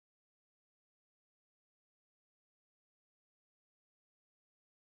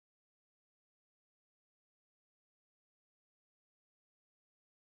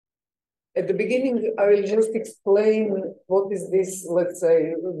At the beginning, I will just explain what is this, let's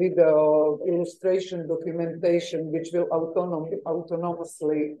say, video illustration documentation, which will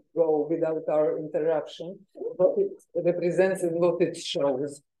autonomously go without our interruption, what it represents and what it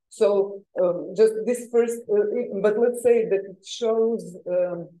shows. So just this first, but let's say that it shows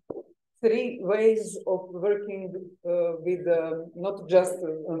three ways of working with, not just,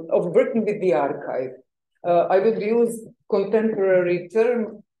 of working with the archive. I would use contemporary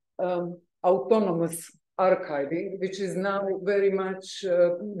term, autonomous archiving, which is now very much,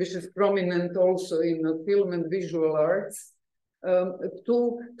 which is prominent also in film and visual arts,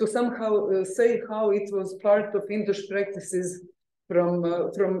 to somehow say how it was part of Indosh practices from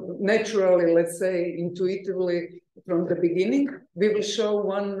naturally, let's say, intuitively from the beginning. We will show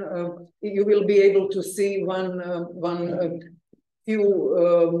one, you will be able to see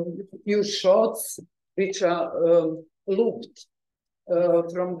few shots which are looped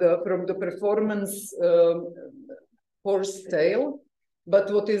from the performance horse tail. But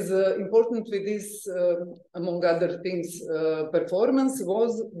what is important with this, among other things, performance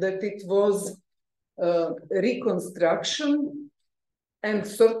was that it was reconstruction and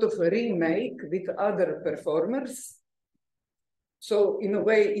sort of a remake with other performers. So in a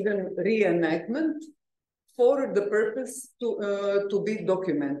way, even reenactment for the purpose to be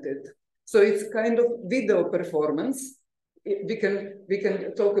documented. So it's kind of video performance. We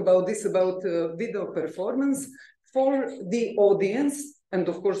can talk about this, about video performance for the audience and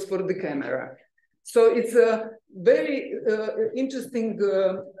of course for the camera. So it's a very interesting,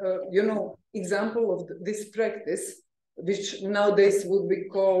 example of this practice, which nowadays would be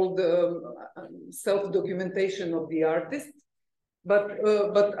called self-documentation of the artist. But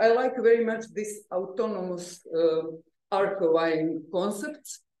I like very much this autonomous archiving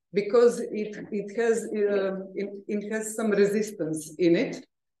concept, because it has some resistance in it,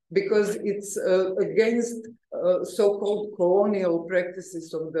 because it's against so-called colonial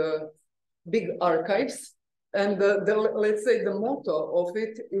practices of the big archives. And let's say the motto of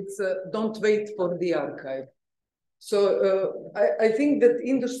it, it's don't wait for the archive. So I think that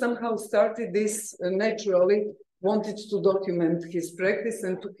Indosh somehow started this naturally, wanted to document his practice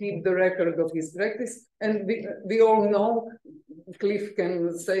and to keep the record of his practice. And we all know, Cliff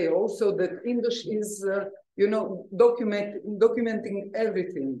can say also, that Indosh is, documenting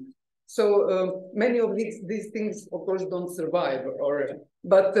everything. So many of these things, of course, don't survive,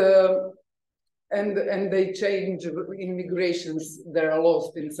 and they change in migrations, they are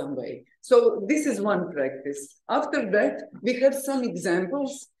lost in some way. So this is one practice. After that, we have some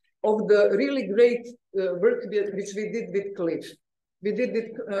examples of the really great work which we did with Cliff. We did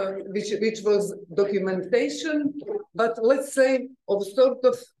it, which was documentation, but let's say of sort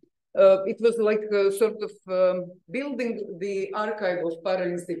of, it was like a sort of building the archive of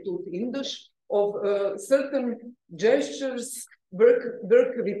Parainstitute Indoš of certain gestures, work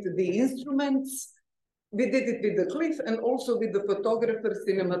with the instruments. We did it with the Cliff and also with the photographer,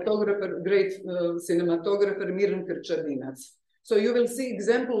 cinematographer, great cinematographer Miran Krčadinac. So you will see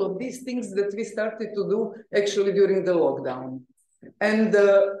example of these things that we started to do actually during the lockdown. And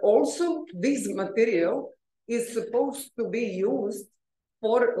also this material is supposed to be used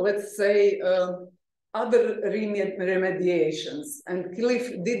for, let's say, other remediations. And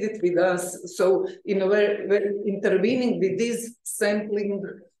Cliff did it with us. So in a way, intervening with this sampling,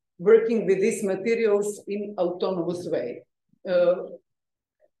 working with these materials in autonomous way.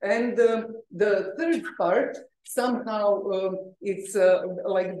 And the third part, somehow it's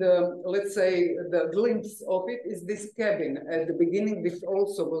like the, let's say, the glimpse of it is this cabin at the beginning, which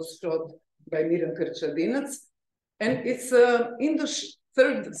also was shot by Miran Krčadinac. And it's Indosh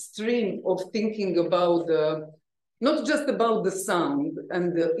third stream of thinking about not just about the sound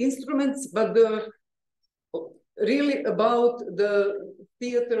and the instruments, but really about the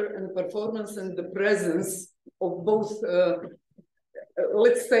theater and performance and the presence of both.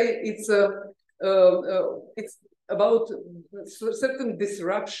 Let's say it's about certain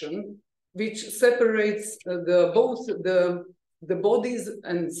disruption which separates both the bodies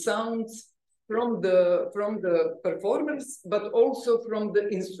and sounds from the performers, but also from the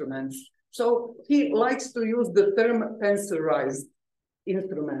instruments. So he likes to use the term pensorized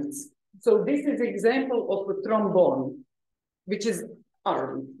instruments. So this is an example of a trombone, which is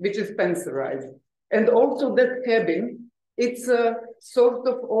armed, which is pensorized. And also that cabin, it's a sort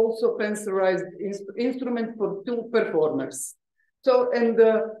of also pensorized instrument for two performers. So, and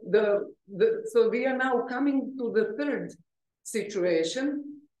so we are now coming to the third situation,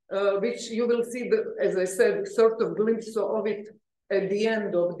 which you will see, as I said, sort of glimpse of it at the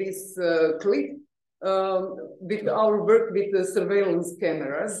end of this clip. with our work with the surveillance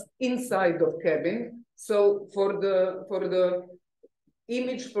cameras inside of cabin. So for the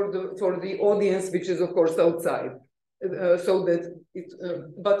image for the audience, which is of course outside, so that it,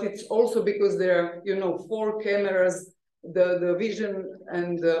 but it's also because there are 4 cameras, the vision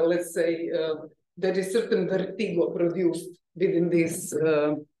and let's say there is certain vertigo produced within these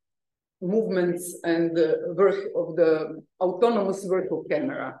movements and work of the autonomous work of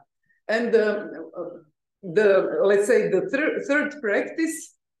camera. And let's say the third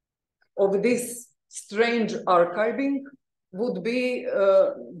practice of this strange archiving would be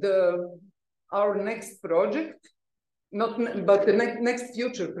our next project, but the next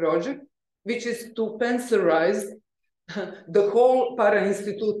future project, which is to pencilize the whole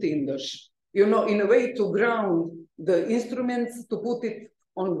Parainstitute Indoš. In a way to ground the instruments, to put it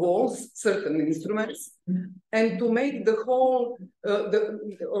on walls, certain instruments, and to make the whole,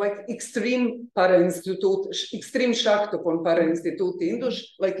 like extreme Parainstitute, extreme Schachtophone Parainstitute Indoš,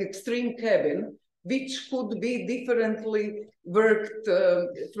 like extreme cabin, which could be differently worked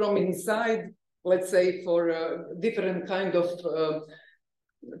from inside, let's say for different kind of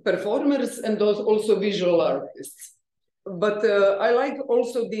performers and also visual artists. But I like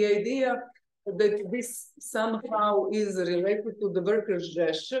also the idea that this somehow is related to the workers'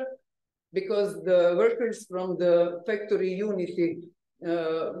 gesture, because the workers from the factory unity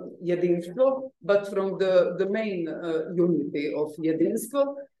Jedinstvo, but from the main unity of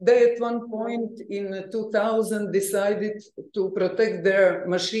Jedinstvo, they at one point in 2000 decided to protect their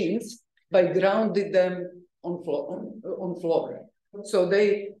machines by grounding them on floor. So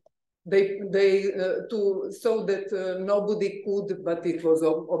so that nobody could, but it was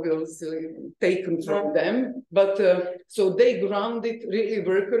obviously taken from them. But so they grounded really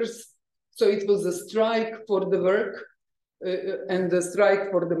workers. So it was a strike for the work and a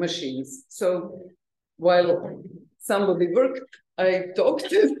strike for the machines. So while somebody worked, I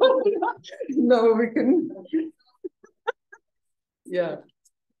talked. No, we can. Yeah.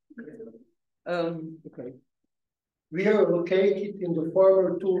 Okay. We are located in the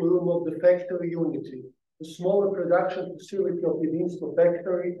former tool room of the factory unity, a smaller production facility of the Jedinstvo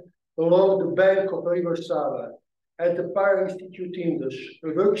factory along the bank of River Sava, at the Parainstitute Indoš,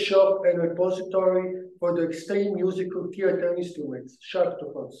 a workshop and repository for the extreme musical theater instruments,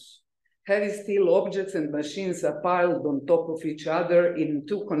 Schachtophons. Heavy steel objects and machines are piled on top of each other in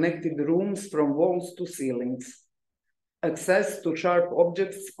 2 connected rooms from walls to ceilings. Access to sharp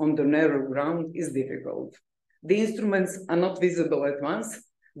objects on the narrow ground is difficult. The instruments are not visible at once.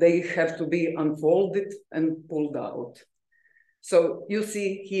 They have to be unfolded and pulled out. So you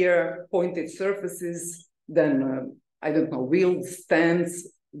see here pointed surfaces, then, I don't know, wheeled stands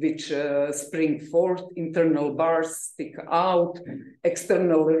which spring forth, internal bars stick out,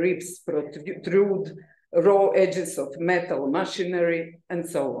 external ribs protrude, raw edges of metal machinery, and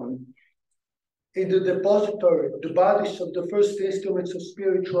so on. In the depository, the bodies of the first instruments of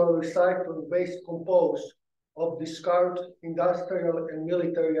spiritual recycling waste composed of discarded industrial and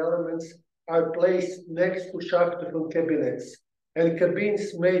military elements are placed next to Schachtophone cabinets and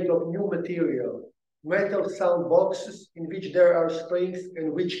cabins made of new material, metal sound boxes in which there are springs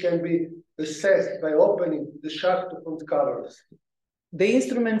and which can be accessed by opening the Schachtophone covers. The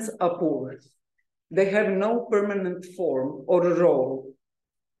instruments are poor. They have no permanent form or role.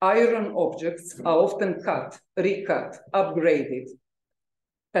 Iron objects are often cut, recut, upgraded,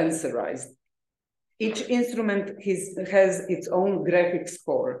 pencilized. Each instrument has its own graphic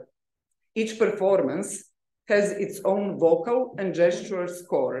score. Each performance has its own vocal and gesture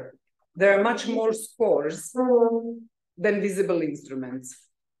score. There are much more scores than visible instruments.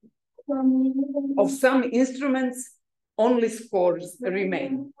 Of some instruments, only scores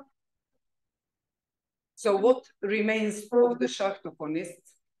remain. So what remains of the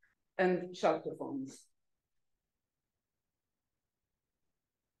Schachtophonists and Schachtophones?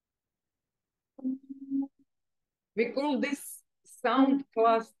 We call this sound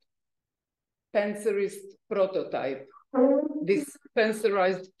class pencilized prototype, this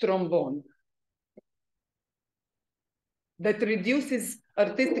pencilized trombone that reduces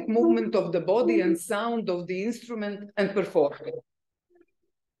artistic movement of the body and sound of the instrument and performer.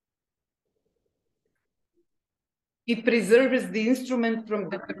 It preserves the instrument from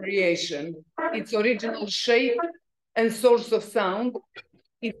deterioration. Its original shape and source of sound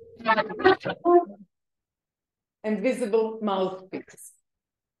is and visible mouthpiece.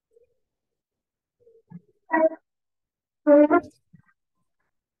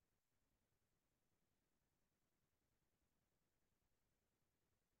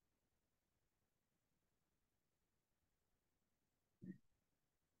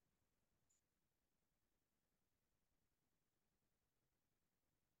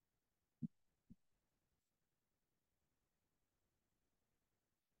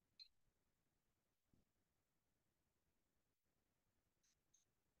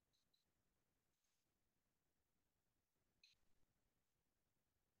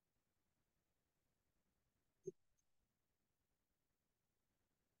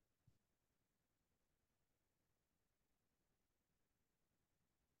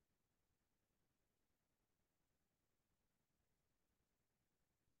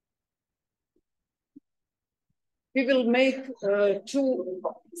 we will make two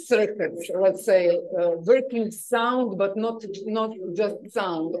circuits, let's say, working sound, but not just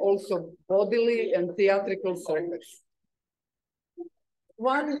sound, also bodily and theatrical circuits.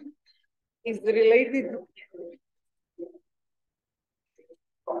 One is related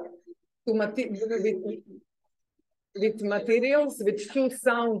to with materials, with two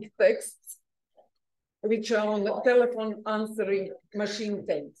sound texts, which are on the telephone answering machine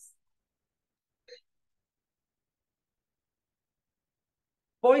tapes.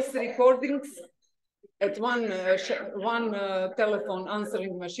 Voice recordings at one telephone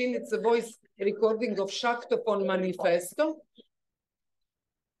answering machine. It's a voice recording of Schachtophone manifesto.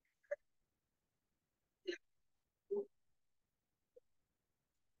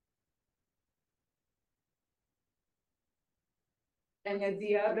 And at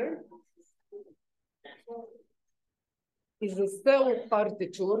the other is a cell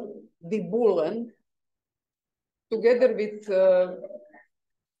partiture, the Bullen, together with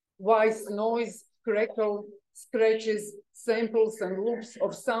voice noise, crackle, scratches, samples, and loops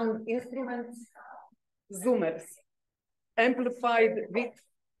of sound instruments, zoomers, amplified with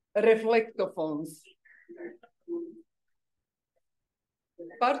reflectophones.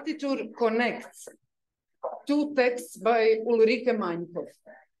 Partiture connects two texts by Ulrike Meinhof,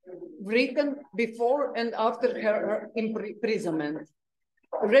 written before and after her imprisonment.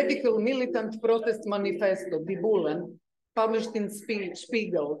 Radical Militant Protest Manifesto, Die Bullen, published in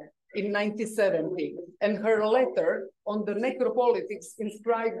Spiegel in 1970, and her letter on the necropolitics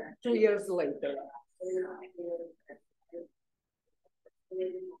inscribed 2 years later.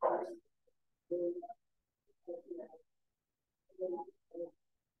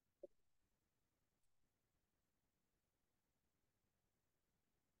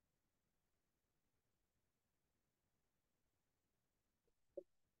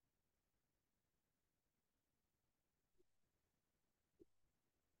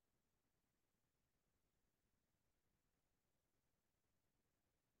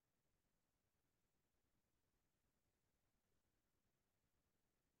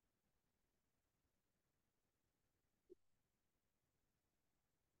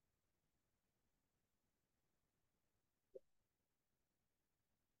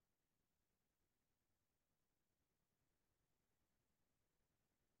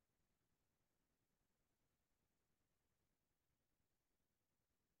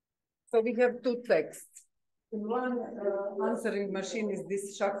 So we have two texts. One answering machine is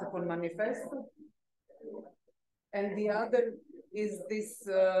this Schachtophone manifesto, and the other is this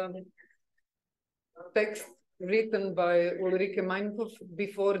text written by Ulrike Meinhof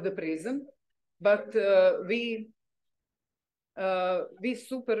before the prison, but we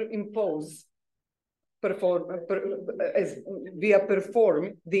superimpose perform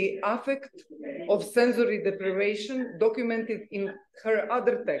the affect of sensory deprivation documented in her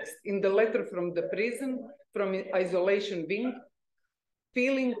other text, in the letter from the prison, from isolation wing,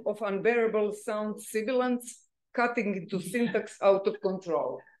 feeling of unbearable sound sibilance, cutting into syntax out of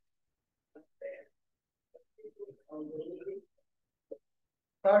control.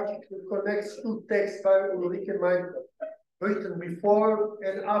 Particle connects two texts by Ulrike Meinhof, written before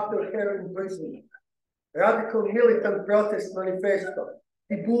and after her imprisonment. Radical Militant Protest Manifesto,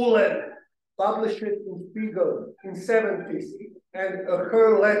 Die Bullen, published in Spiegel in 70s, and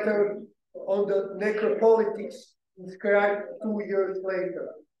her letter on the necropolitics inscribed 2 years later.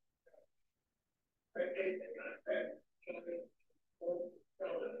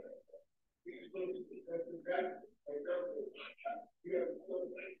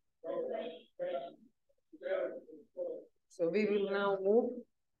 So we will now move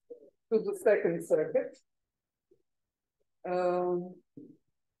to the second circuit.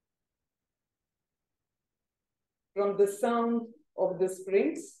 From the sound of the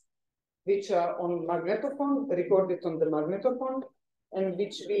springs, which are on magnetophone, recorded on the magnetophone, and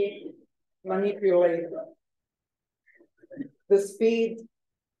which we manipulate the speed,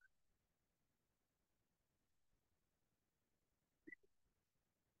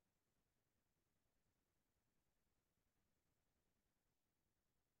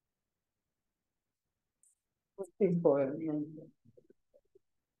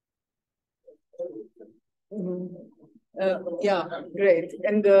 yeah, great.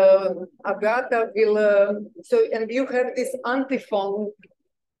 And Agata will, and you have this antiphone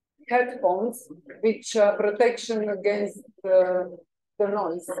headphones, which are protection against the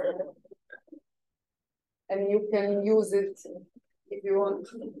noise. And you can use it if you want.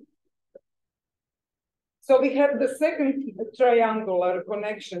 So we have the second triangular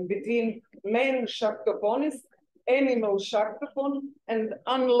connection between main Schachtophonist, animal Schachtophone, and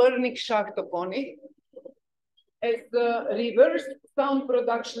unlearning Schachtophony. as the reverse sound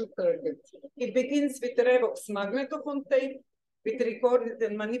production circuit. It begins with Revox magnetophone tape with recorded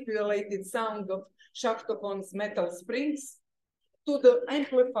and manipulated sound of Schachtophone's metal springs, to the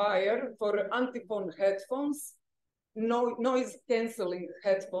amplifier for antiphone headphones, noise cancelling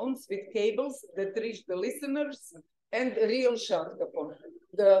headphones with cables that reach the listeners, and real Schachtophone.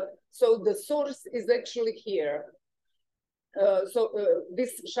 So the source is actually here.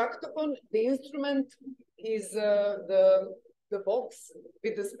 This Schachtophone, the instrument, is the box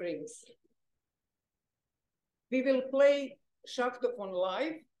with the springs. We will play Schachtophone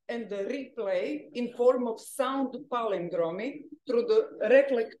live and the replay in form of sound palindromy through the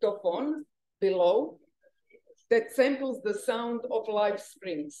reflectophone below that samples the sound of live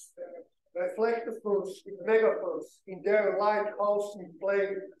springs. Reflectophones with megaphones in their lighthouse play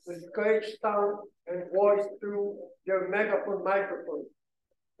with great sound and voice through their megaphone microphone.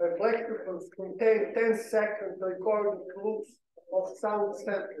 Reflectophones contain 10-second recording loops of sound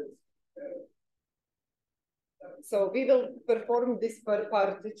samples. So we will perform this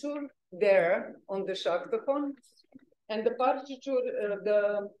partiture there on the Schachtophone, and the partiture,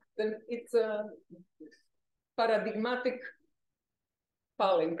 it's a paradigmatic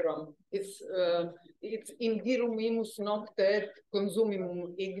palindrome. It's Ingirum imus nocte et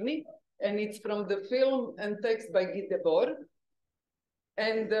consumimum igni, and it's from the film and text by Guy Debord.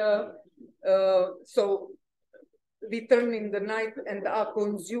 And so we turn in the night and are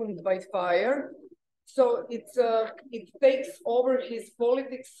consumed by fire. So it takes over his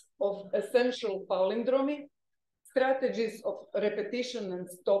politics of essential palindromy, strategies of repetition and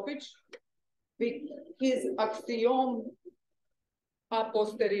stoppage, with his axiom a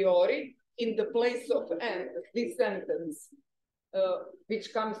posteriori in the place of end, this sentence,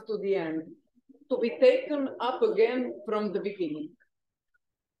 which comes to the end, to be taken up again from the beginning.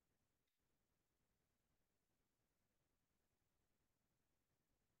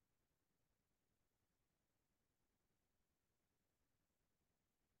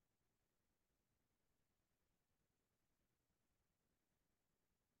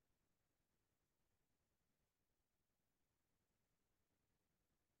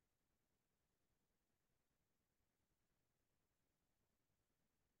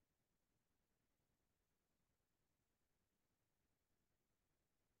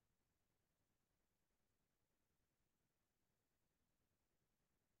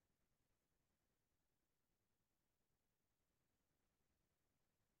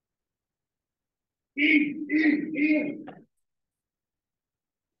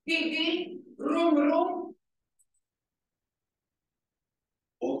 Room, room.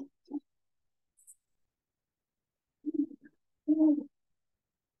 Oh.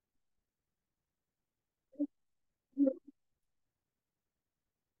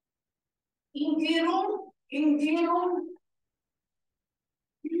 Indirum.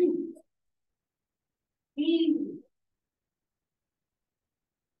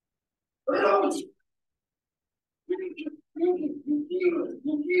 Roach.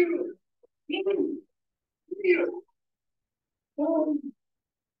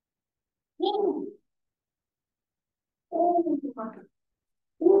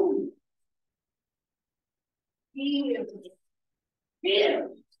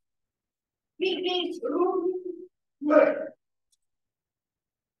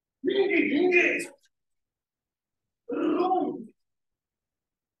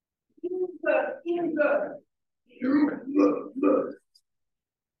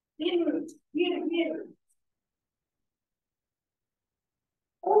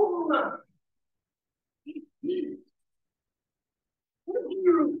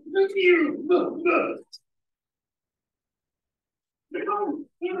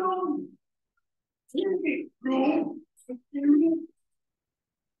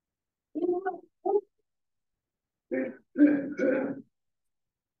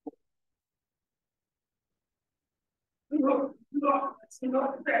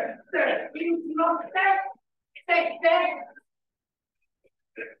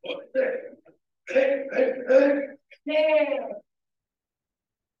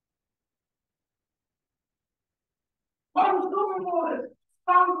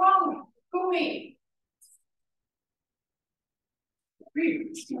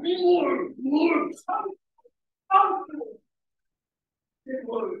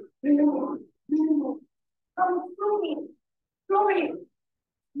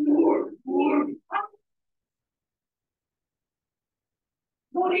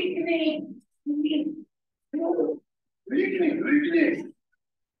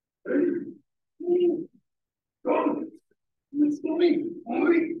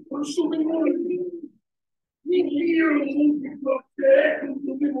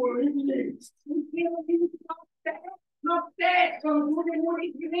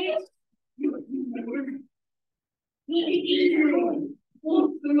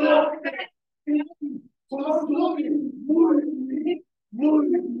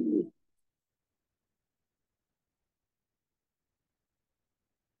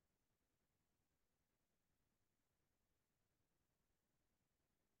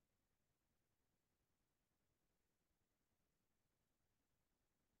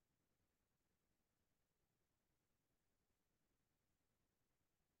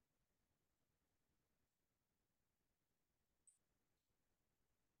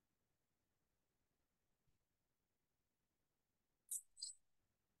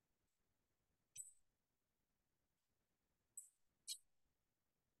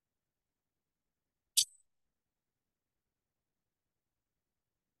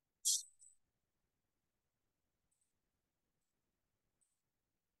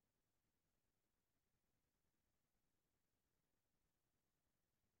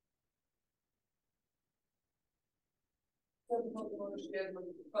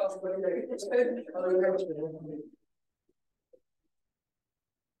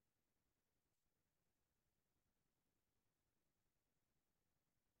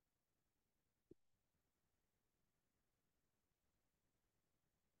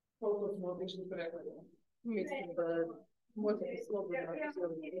 Koliko smo otišli pregleda? Mislim da možete slobodno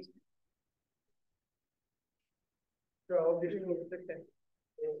napisati.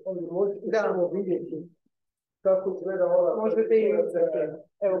 Ovdje možemo vidjeti kako izgleda ova... Možete i evo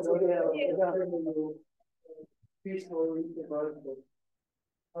pismo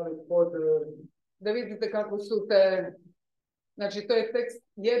ali pod... Da vidite kako su te... Znači, to je tekst,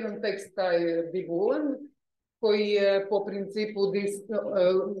 jedan tekst taj bibulan, koji je po principu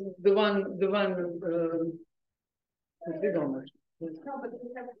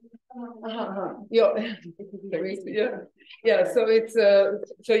yeah, so it's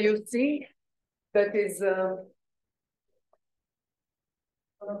so you see that is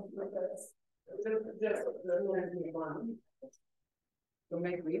so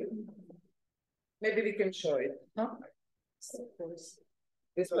maybe we can show it, huh?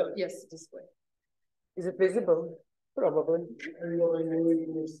 This way, yes, this way. Is it visible? Probably.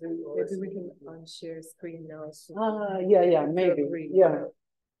 Maybe we can unshare screen now. So yeah, maybe. Yeah.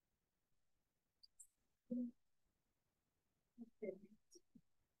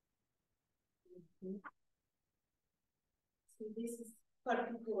 So this is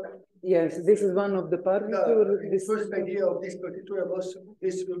partitura. Yes, this is one of the partiture. The first idea of this partitura was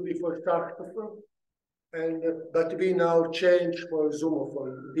this will be for Schachtophone, and but we now change for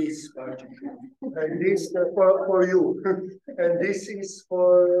Zoomophone this partiture, and this for you, and this is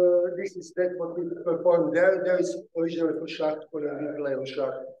for this is that what we perform there. There is originally for Schachtophone, and we play on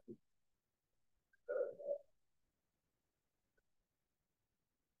Schachtophone.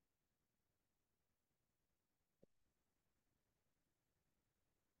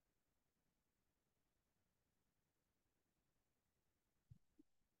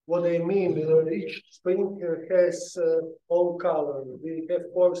 What I mean, each spring has own color. We have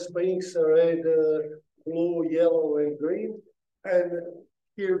 4 springs: red, blue, yellow, and green. And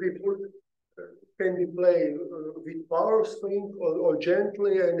here we put, can we play with power spring or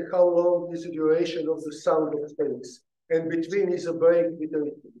gently, and how long is the duration of the sound of springs? And between is a break with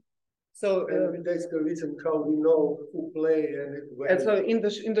the. So that's the reason how we know who play and when. And so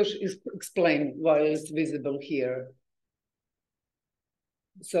Indoš is explain why it's visible here.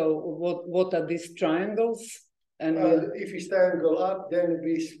 So what are these triangles? And if it's triangle up, then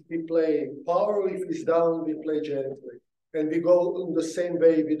we play power. If it's down, we play gently. And we go in the same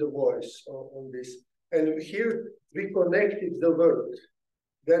way with the voice on this. And here we connected the word.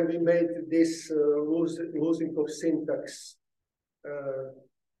 Then we made this losing of syntax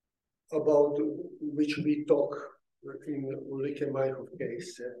about which we talk in Ulrike Meinhof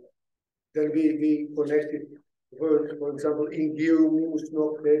case. Then we connected word, for example, ingirumimus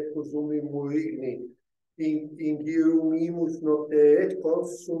nocte consumimur igni. Ingirumimus nocte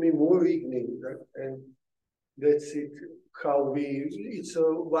consumimur igni. And that's it. How it's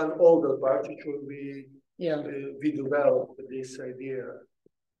one older partiture we developed this idea.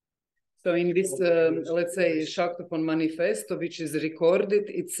 So in this, let's say, Schachtophone manifesto, which is recorded,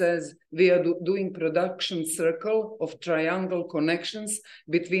 it says, we are doing production circle of triangle connections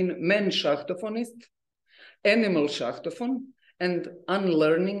between men Schachtophonist, animal Schachtophone, and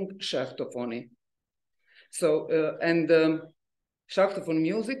unlearning Schachtophony. So, Schachtophone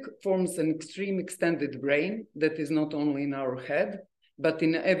music forms an extreme extended brain that is not only in our head, but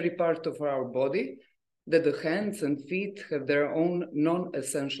in every part of our body that the hands and feet have their own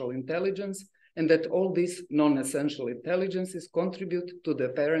non-essential intelligence, and that all these non-essential intelligences contribute to the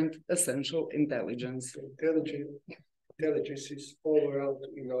apparent essential intelligence. Intelligence is all around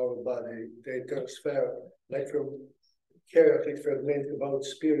in our body. They transfer, like from Heraclit fragment about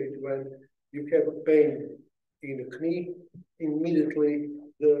spirit, when you have a pain in the knee, immediately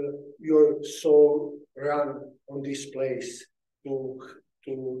your soul run on this place to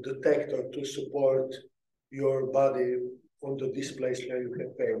detect or to support your body on this place where you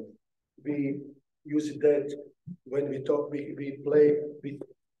have pain. We use that when we talk, we play with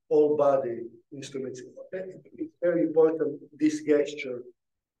all body instruments. It's very important, this gesture,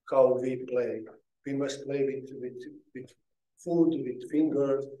 how we play. We must play with foot, with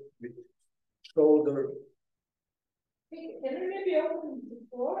fingers, with shoulder. Can we maybe open the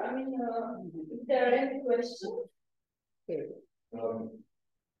floor? I mean, if there are any questions?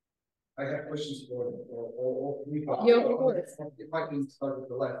 I have questions for all three. Yeah, of course. If I can start with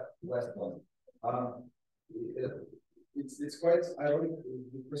the last one. It's quite ironic.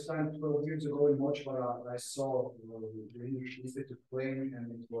 The first time 12 years ago in Mochvara, I saw the English Institute playing,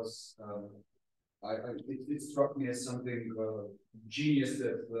 and it was it struck me as something genius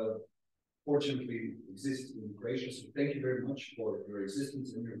that fortunately exists in Croatia. So thank you very much for your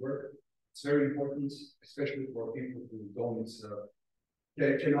existence and your work. It's very important, especially for people who don't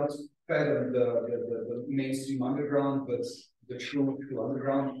cannot fathom the mainstream underground, but the true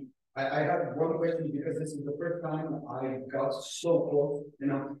underground. I have one question, because this is the first time I got so close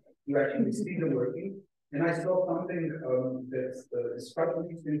enough to actually see the working, and I saw something that is quite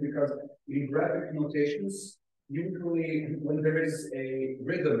interesting, because in graphic notations, usually when there is a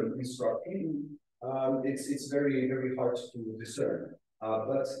rhythm instruction, it's very, very hard to discern.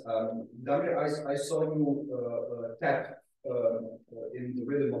 But Damir, I saw you tap in the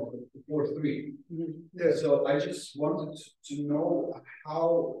rhythm of 4/3. Yeah, so I just wanted to know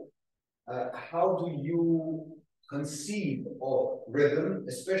how do you conceive of rhythm,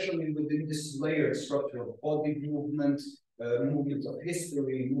 especially within this layered structure of body movement, movement of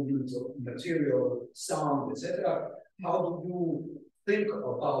history, movement of material, sound, etc. How do you think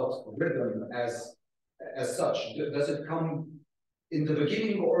about rhythm as such? Does it come in the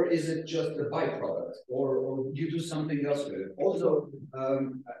beginning, or is it just a byproduct, or you do something else with it? Also,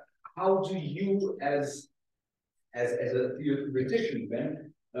 how do you, as a theoretician, then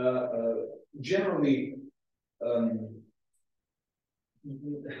generally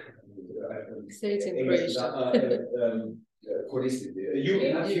say it in Croatian.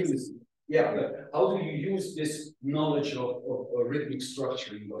 How do you use this knowledge of rhythmic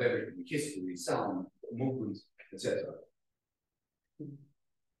structuring of everything, history, sound, movement, etc.?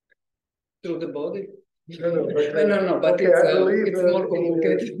 Through the body? No, but okay, it's more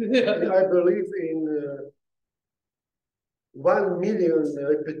complicated. I believe in 1 million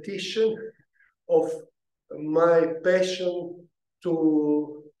repetition of my passion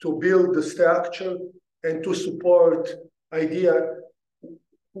to build the structure and to support idea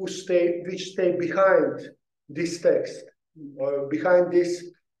which stay behind this text, or behind this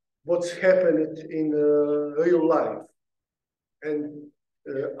what's happened in real life. And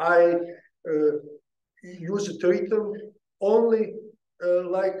I use the rhythm only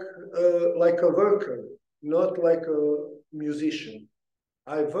like a worker, not like a musician.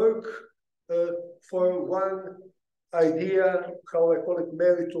 I work for one idea, how I call it,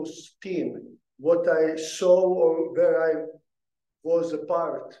 meritus theme, what I saw or where I was a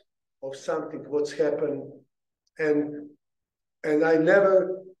part of something, what's happened. And I never,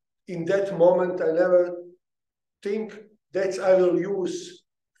 in that moment, I never think that I will use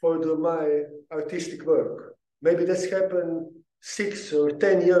for my artistic work. Maybe that's happened 6 or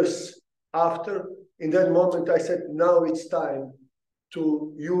 10 years after. In that moment, I said, now it's time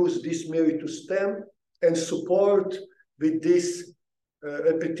to use this meritus stem and support with this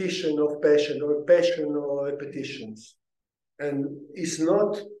repetition of passion or repetitions. And it's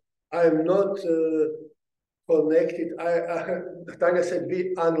not, I'm not connected. Tanja said,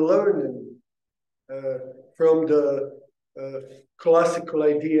 we unlearning from the classical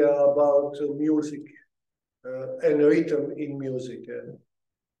idea about music and rhythm in music.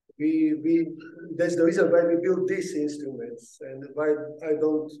 That's the reason why we build these instruments, and why I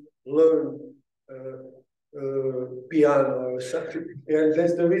don't learn piano or something. And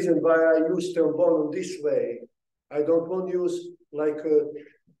that's the reason why I use trombone this way. I don't want to use like a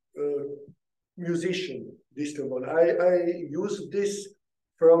musician, this trombone. I use this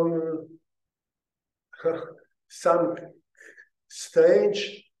from some strange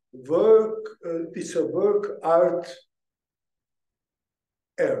work. It's a work art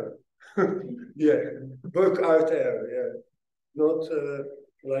error. Yeah, work art area, yeah. Not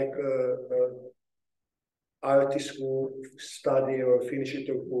like artists who study or finish it,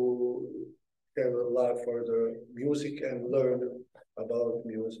 or who have a love for the music and learn about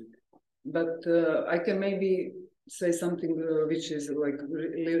music. But I can maybe say something which is like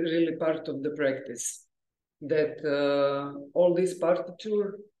really part of the practice, that all this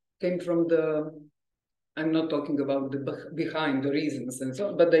partiture came from the, I'm not talking about the behind the reasons and so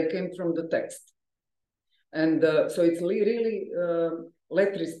on, but they came from the text. And so it's really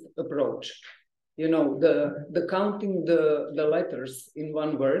lettrist approach. You know, the counting the letters in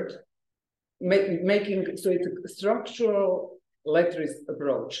one word, making, so it's a structural lettrist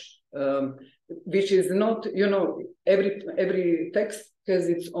approach, which is not, you know, every text has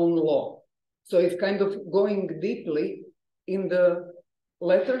its own law. So it's kind of going deeply in the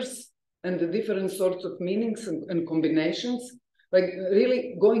letters and the different sorts of meanings and combinations, like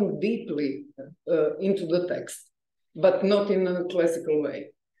really going deeply into the text, but not in a classical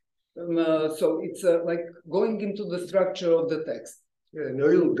way. So it's like going into the structure of the text. Yeah, and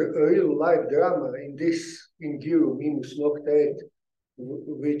real life drama in Giru minus noctet,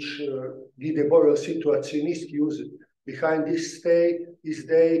 which the moral situationist use. Behind this stay is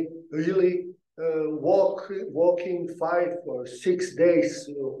they really walking 5 or 6 days,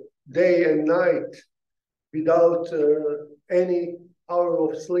 day and night, without any hour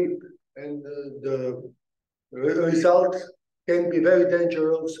of sleep, and the result can be very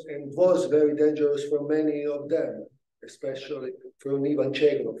dangerous, and was very dangerous for many of them, especially from Ivan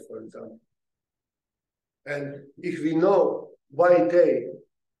Cheglov, for example. And if we know why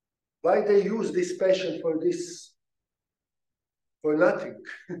they use this passion for this, for nothing,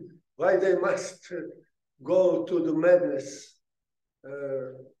 why they must go to the madness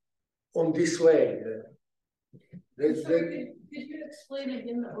on this way. Could you explain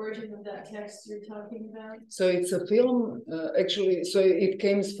again the origin of that text you're talking about? So it's a film, actually, so it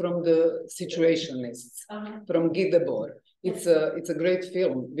came from the Situationists, from Guy Debord. It's a great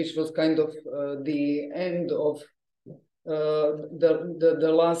film, which was kind of the end of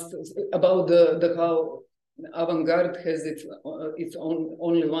the last, about the how avant-garde has its own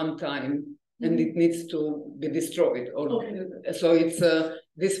only one time, and it needs to be destroyed. So it's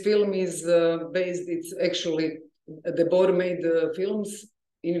this film is based. It's actually Debord made films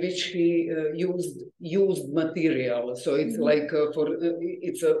in which he used material. So it's like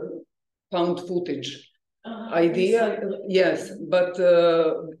it's a found footage idea. Yes, but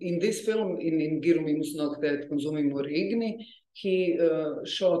in this film, in Giru minus noctet consumimur igni, he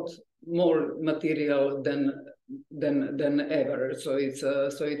shot more material than ever. So it's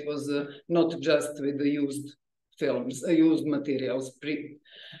so it was not just with the used films, used materials,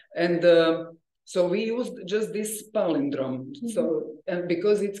 and so we used just this palindrome. So, and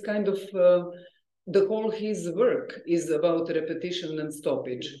because it's kind of the whole his work is about repetition and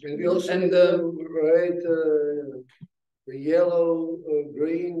stoppage. And we also write yellow,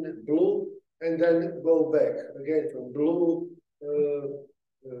 green, blue, and then go back again from blue,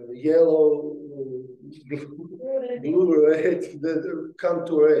 yellow, blue, red, then come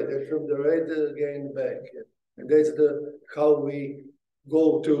to red, and from the red again back. And that's how we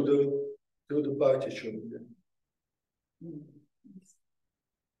go to the partition.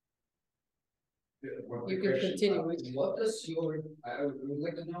 You can continue. What does I would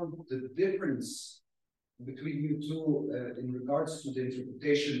like to know the difference between you two in regards to the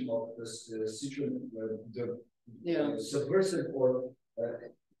interpretation of the situation, subversive or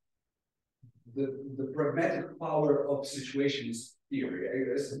the pragmatic power of situationist theory.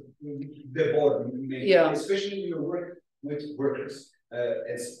 I guess the board, especially your work with workers.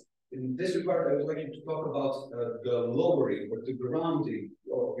 As in this regard, I would like you to talk about the lowering or the grounding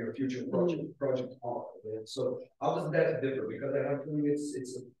of your future project. So how does that differ? Because I have feeling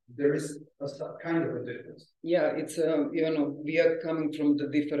there is a kind of a difference. Yeah, it's you know, we are coming from the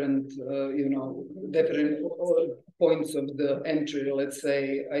different different points of the entry. Let's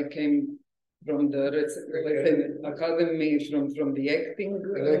say I came from the academy, from the acting.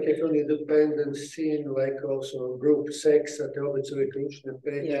 And I came from the independent scene, like also group sex at the Obecovej Kručne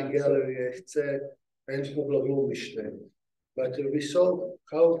Peći, Gallery, etc. and Smugla Glumište. But we saw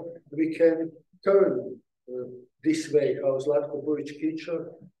how we can turn this way, how Zlatko Burić-Kičo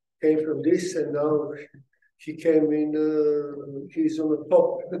came from this, and now he came in, he's on the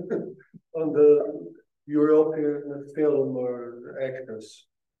top on the European film or actors.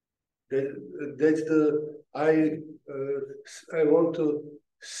 That's I want to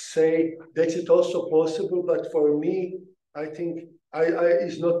say that it's also possible, but for me, I think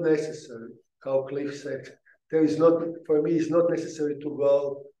it's not necessary. How Cliff said, for me, it's not necessary to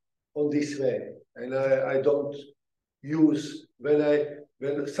go on this way, and I don't use when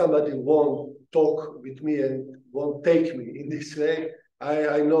somebody won't talk with me and won't take me in this way.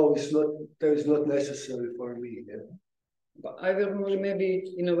 I know there is not necessary for me. Yeah. But I will maybe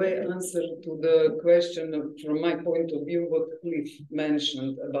in a way answer to the question from my point of view what Cliff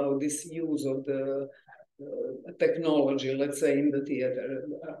mentioned about this use of the technology, let's say, in the theater.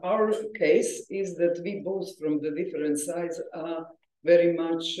 Our case is that we both from the different sides are very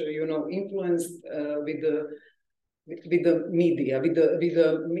much, influenced with the media,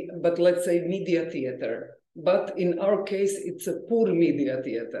 but let's say media theater. But in our case, it's a poor media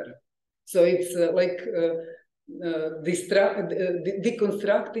theater. So it's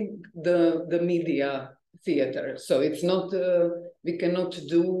deconstructing the media theater. So it's not, we cannot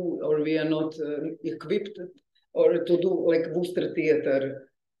do, or we are not equipped or to do like booster theater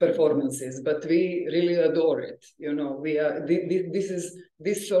performances, but we really adore it. We are,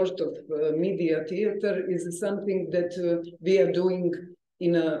 this sort of media theater is something that we are doing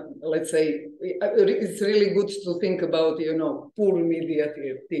in a, let's say, it's really good to think about, poor media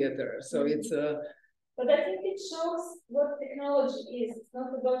theater. So it's but I think it shows what technology is. It's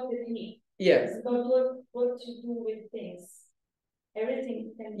not about technique. Yes. It's about what you do with things.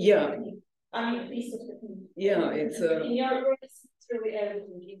 Everything can be technique. I mean, a piece of technique. Yeah, it's in your work, it's really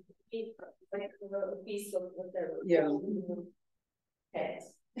everything. It's like a piece of whatever. Yeah.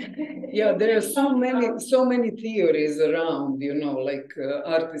 Yeah, there are so many theories around, like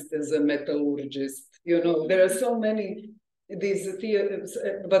artist as a metallurgist. There are so many these theories,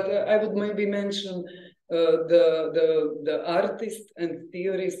 but I would maybe mention the artist and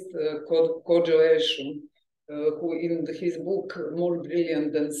theorist Kojo Eshu, who in his book More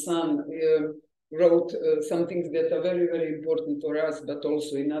Brilliant Than Sun wrote some things that are very, very important for us, but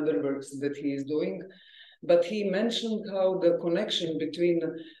also in other works that he is doing. But he mentioned how the connection between,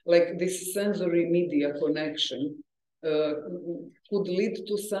 like this sensory media connection, could lead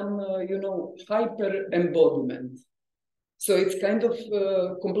to some, hyper embodiment. So it's kind of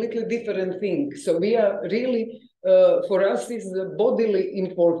a completely different thing. So we are really, for us, is bodily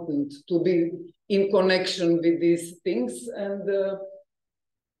important to be in connection with these things,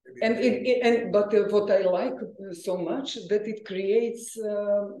 but what I like so much that it creates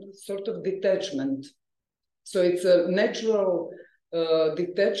sort of detachment. So it's a natural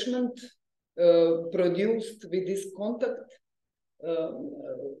detachment produced with this contact,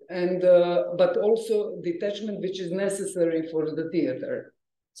 but also detachment which is necessary for the theater.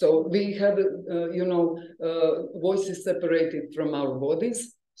 So we have, voices separated from our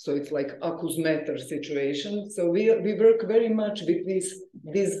bodies. So it's like acousmeter situation. So we work very much with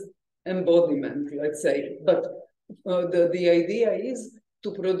this embodiment, let's say. But the idea is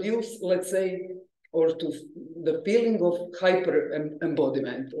to produce, let's say, or to the feeling of hyper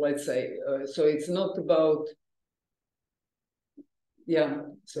embodiment, let's say. So it's not about,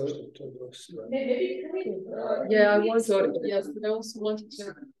 So maybe I want to. Yes, but I also wanted to.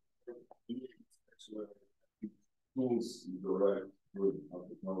 Tools, the right word of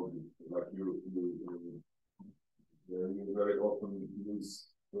technology, like you very often use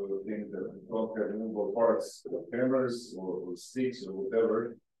things that don't have movable parts, cameras or sticks or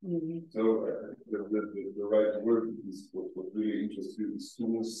whatever. Mm-hmm. So the right word is what really interests you is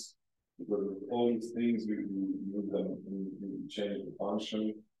tools, because with all these things we use them and change the function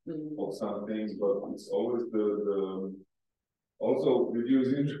of some things, but it's always the also with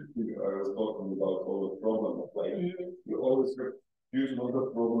using, I was talking about all the problems, like you always have huge amount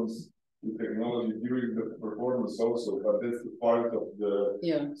of problems with technology during the performance also, but that's the part of the,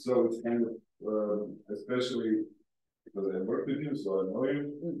 so it's kind of, especially because I work with you, so I know you,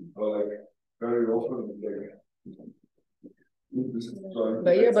 like very often, like, and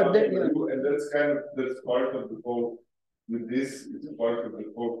that's part of the whole, with this, it's part of the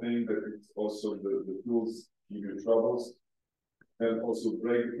whole thing that it's also the tools give you troubles, and also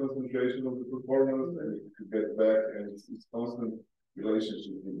break the concentration of the performance, and to get back, and it's constant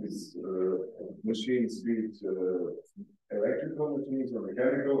relationship with these machines, be it electrical machines or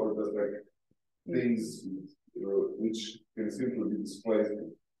mechanical, or just like things which can simply be displaced.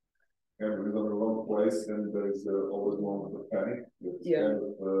 And we're in the wrong place, and there is always a moment of panic. That's kind of,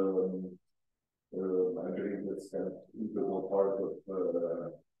 I believe that's kind of integral part of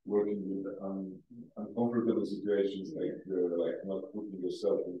working with uncomfortable situations, like not putting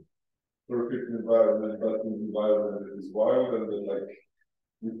yourself in perfect environment, but an environment that is wild and that like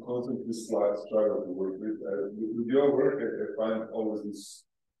you constantly struggle to work with. With your work, I find always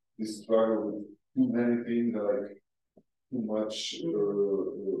this struggle with too many things, like too much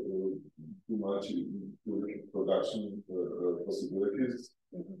production possibilities,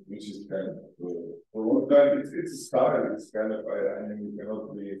 which is kind of for one time it's a style. It's kind of I mean, you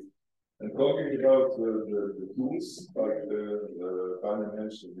cannot be. And talking about the tools, like Tanja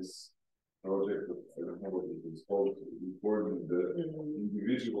mentioned this project, I don't know what it is called, recording the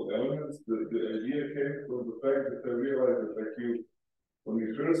individual elements. The idea came from the fact that I realized that like you, on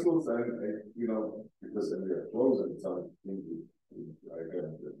rehearsals, and you know, because we are close and something I am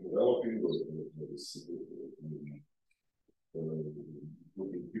developing those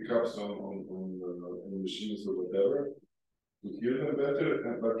putting pickups on machines or whatever to hear them better.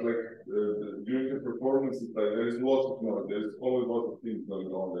 But like during the performance, it's like there is lots of noise. There's always lots of things going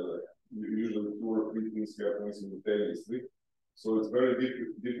on there. Like, usually 2 or 3 things happening simultaneously. So it's very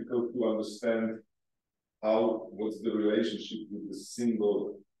difficult to understand what's the relationship with the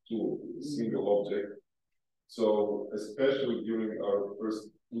single tool, with the single object. So especially during our first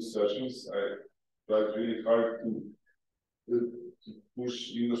 2 sessions, I tried really hard to push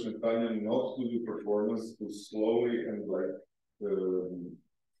Indoš and Tanja not to do performance, to slowly and like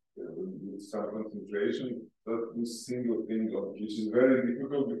with some concentration, but do single thing, which is very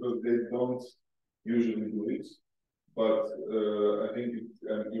difficult because they don't usually do it. But I think,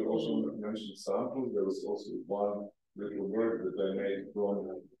 and you also mentioned samples. There was also one little work that I made from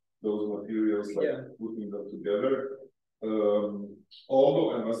those materials, like putting them together. Although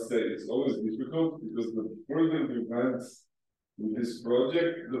I must say it's always difficult because the further we went with this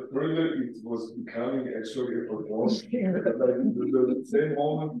project, the further it was becoming actually a performance. Like the same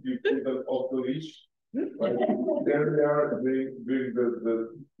moment you put them off the reach, like there they are doing the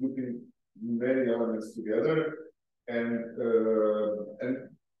putting many elements together. And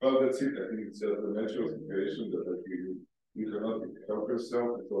well, that's it. I think it's just the natural situation that like you cannot help yourself.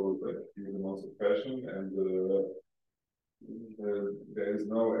 It's always like huge amounts of passion, and there is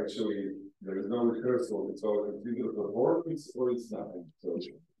no rehearsal. It's always either a performance or it's nothing. So,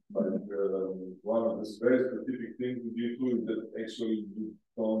 but one of the very specific things with you too is that actually you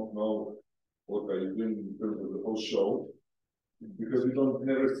don't know what are you doing in terms of the whole show. Because we don't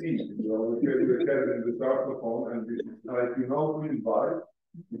never see it. You know, we have in the Schachtophone, and it's like you know who is by.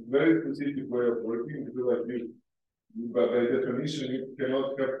 It's a very specific way of working. Because like but by definition, you cannot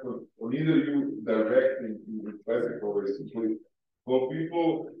have on either you directing in the classical way simply for people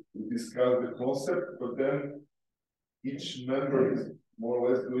to discuss the concept, but then each member is more or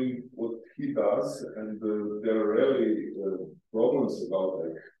less doing what he does, and there are rarely problems about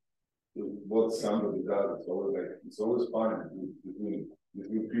like what somebody does. It's always fine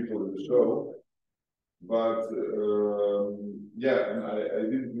between people in the show, but yeah, and I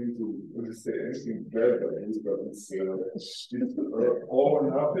didn't mean to say anything bad about this, but it's all or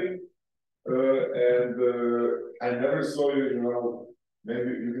nothing, and I never saw you. You know, maybe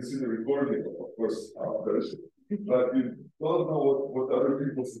you can see the recording, of course, after, but you don't know what other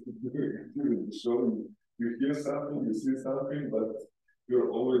people are doing during the show. You hear something, you see something, but you're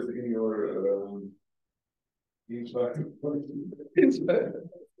always in your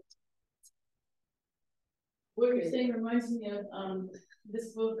What you're saying reminds me of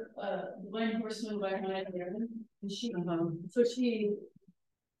this book, Blind Horseman by Tanja Vrvilo. And she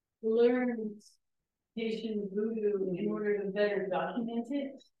learned Haitian voodoo in order to better document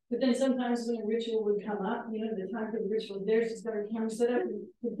it. But then sometimes when a ritual would come up, you know, the time for the ritual, there's just got a camera set up and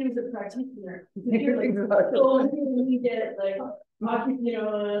the things a practitioner. You're like, oh, you get like, you know,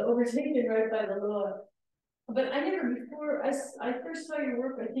 overtaken right by the law. But I never before, I first saw your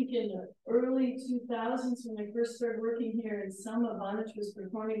work, I think in the early 2000s when I first started working here, and Selma Bonic was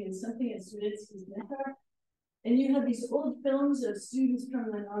performing in something at Studentski's Mentor. And you had these old films of students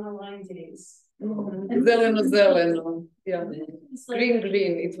from the non-aligned days. Zeleno, yeah. Like,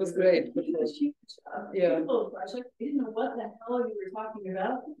 green, it was great. Yeah. I didn't know what the hell you were talking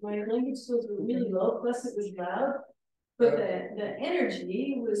about. My language skills were really low, plus it was loud. But the energy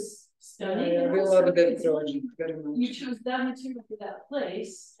was stunning. Yeah, we love that project very much. You chose that material for that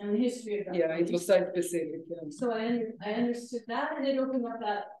place and the history of that place. It was site specific. Yeah. So I understood that, and it opened up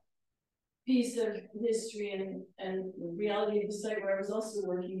that piece of history and reality of the site where I was also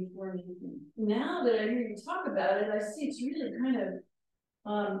working for me. Now that I hear you talk about it, I see it's really kind of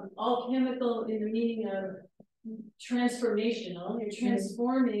alchemical in the meaning of transformational. You're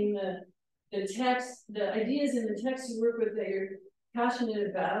transforming the text, the ideas in the text you work with that you're passionate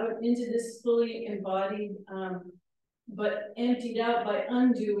about into this fully embodied, but emptied out by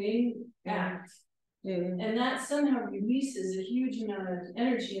undoing act. And that somehow releases a huge amount of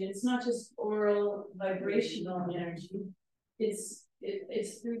energy, and it's not just oral vibrational energy. It's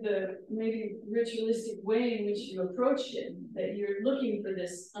it's through the maybe ritualistic way in which you approach it that you're looking for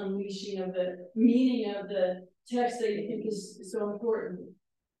this unleashing of the meaning of the text that you think is so important,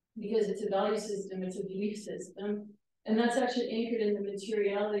 because it's a value system, it's a belief system, and that's actually anchored in the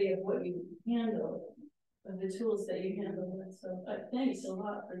materiality of what you handle, of the tools that you handle. So thanks a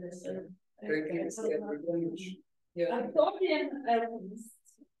lot for this. Thank you. Yeah. I thought it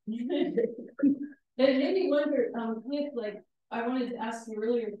made me wonder, Cliff, like I wanted to ask you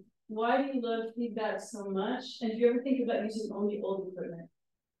earlier, why do you love feedback so much? And do you ever think about using only old equipment?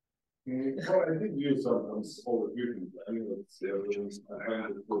 Well, I did use sometimes all equipment. I mean, I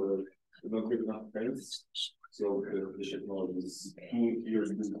find it not good enough hands. So the technology is too here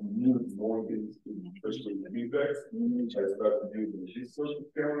to use more things, especially feedback. I started using this sort of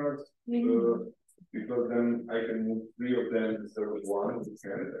cameras because then I can move 3 of them instead of 1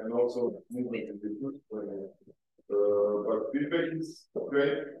 and also movement is different. But feedback is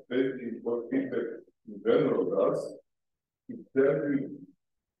great. Basically, what feedback in general does, it definitely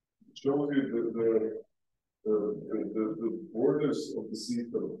shows you the borders of the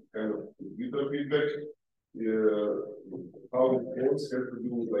system, kind of computer feedback, how the codes have to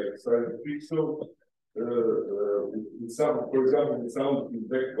do like science pixel. For example, the sound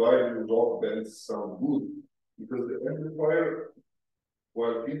feedback, why the rock bands sound good, because the amplifier,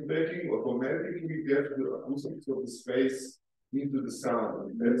 while feedbacking, automatically gets the acoustics of the space into the sound.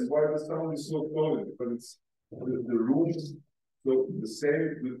 And that's why the sound is so solid, because it's the rooms. So the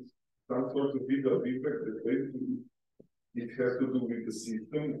same with some sort of feedback that basically it has to do with the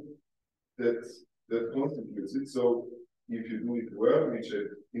system that constitutes it. So if you do it well, which I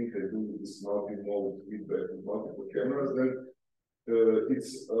think I do with this multi-mode feedback with multiple cameras, then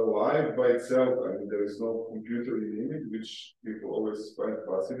it's alive by itself. I mean, there is no computer in the image, which people always find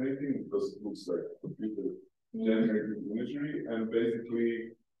fascinating because it looks like computer generated imagery, and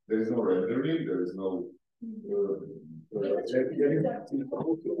basically there is no rendering, there is no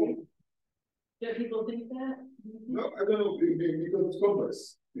do people think that? No, I don't know, because it's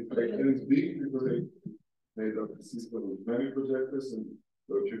complex. It's big because they made up the system with many projectors and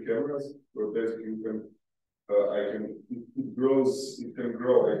a few cameras, but basically you can, it grows, it can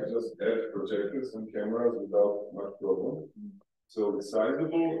grow. I just add projectors and cameras without much problem. So it's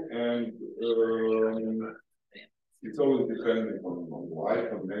sizable, and it's always depending on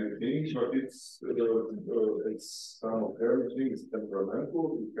life, on many things, but it's some of everything, it's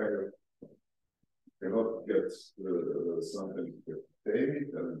temperamental. You kind of cannot get something to tame it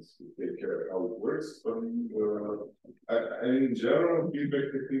and take care of how it works. But in general,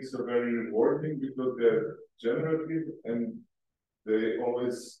 feedback techniques are very rewarding because they're generative and they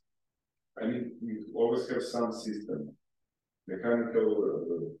always, you always have some system,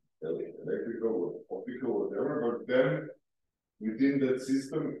 mechanical, electrical, optical, whatever, but then within that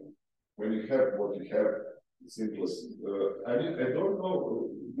system, when you have what you have, it's simplest. I don't know,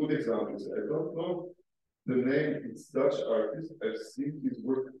 good examples, I don't know the name, it's Dutch artist, I've seen his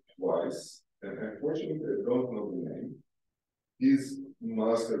work twice, and unfortunately I don't know the name. He's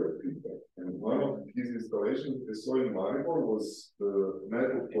master of feedback, and one of his installations I saw in Maribor was the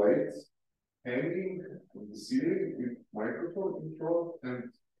metal plates hanging on the ceiling with microphone in front and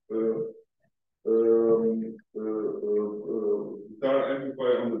guitar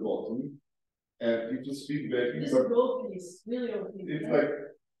amplifier on the bottom, and it was feedbacking. This is old piece, really old piece. It's like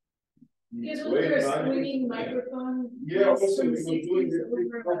it's like a swinging microphone. Yeah, also he was doing it.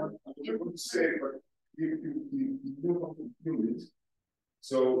 I wouldn't say, but you don't do it.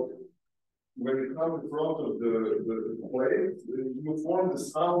 So when you come in front of the plate, you form the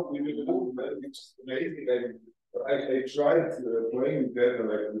sound with the movement, which is amazing. I tried playing that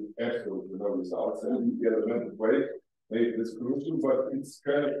like with absolutely no results, and the element plate made this crucial, but it's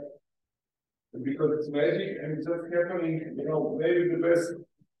kind of because it's magic and it's just happening. Maybe the best,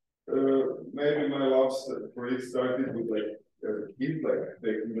 maybe my love for it started with like as a kid, like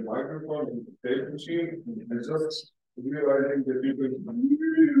taking the microphone and the tape machine and just realizing that you can,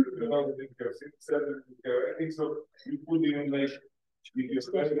 didn't have synthesizer, didn't have anything, so you could even make, if you're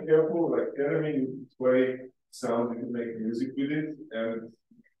especially careful, like ketamine, you play sound, you can make music with it, and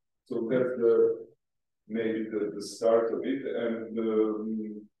so that's maybe the start of it,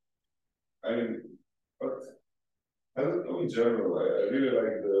 and but I don't know in general, I really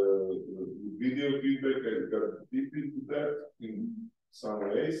like the video feedback, I got deep into that in some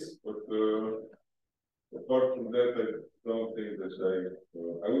ways, but apart from that, I don't think that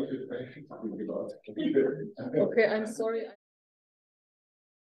I would think about it. Okay, I'm sorry.